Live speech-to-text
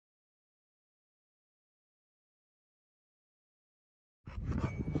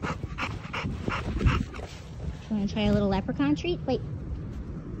Want to try a little leprechaun treat? Wait.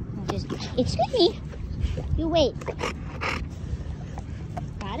 Just, excuse me. You wait.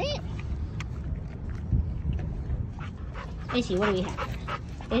 Got it? Let's see, what do we have?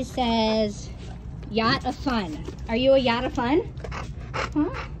 It says, Yacht of Fun. Are you a yacht of fun? Huh?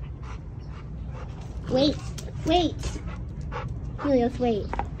 Wait, wait. Helios, wait.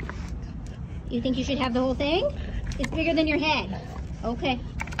 You think you should have the whole thing? It's bigger than your head. Okay.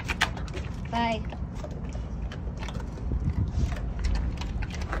 Bye.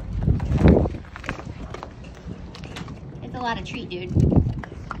 It's a lot of treat, dude.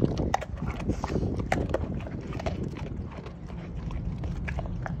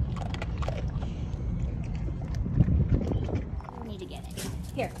 We need to get it.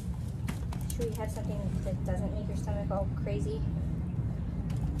 Here. Should we have something that doesn't make your stomach all crazy?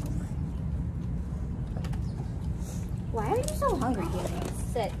 Why are you so hungry, Helios?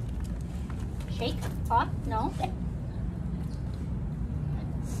 Sit. Shake. Off. No.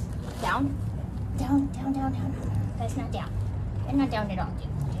 Down. Down, down, down, down. That's not down. That's not down at all, dude.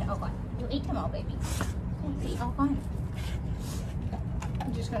 Yeah, all gone. You ate them all, baby. You ate all gone.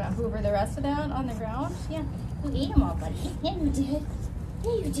 I'm just gonna hoover the rest of that on the ground. Yeah. You ate them all, buddy. Yeah, you did.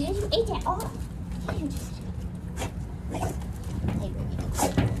 Yeah, you did. You ate that all. Yeah, you did. Hey, baby.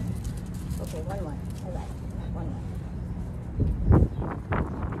 Okay, one more. All right. One more.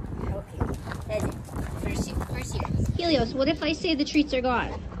 Okay. That's it. First here. Helios, what if I say the treats are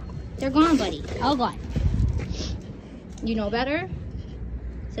gone? They're gone, buddy. All gone. You know better?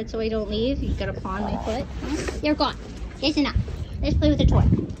 Said so I don't leave. You got a paw on my foot. Huh? They're gone. It's enough. Let's play with the toy.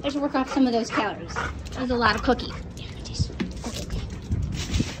 Let's work off some of those calories. There's a lot of cookies. Okay.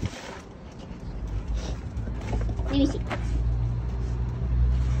 Let me see.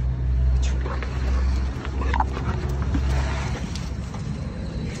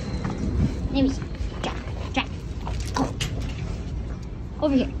 Let me see. Drop.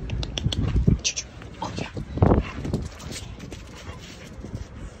 Over here.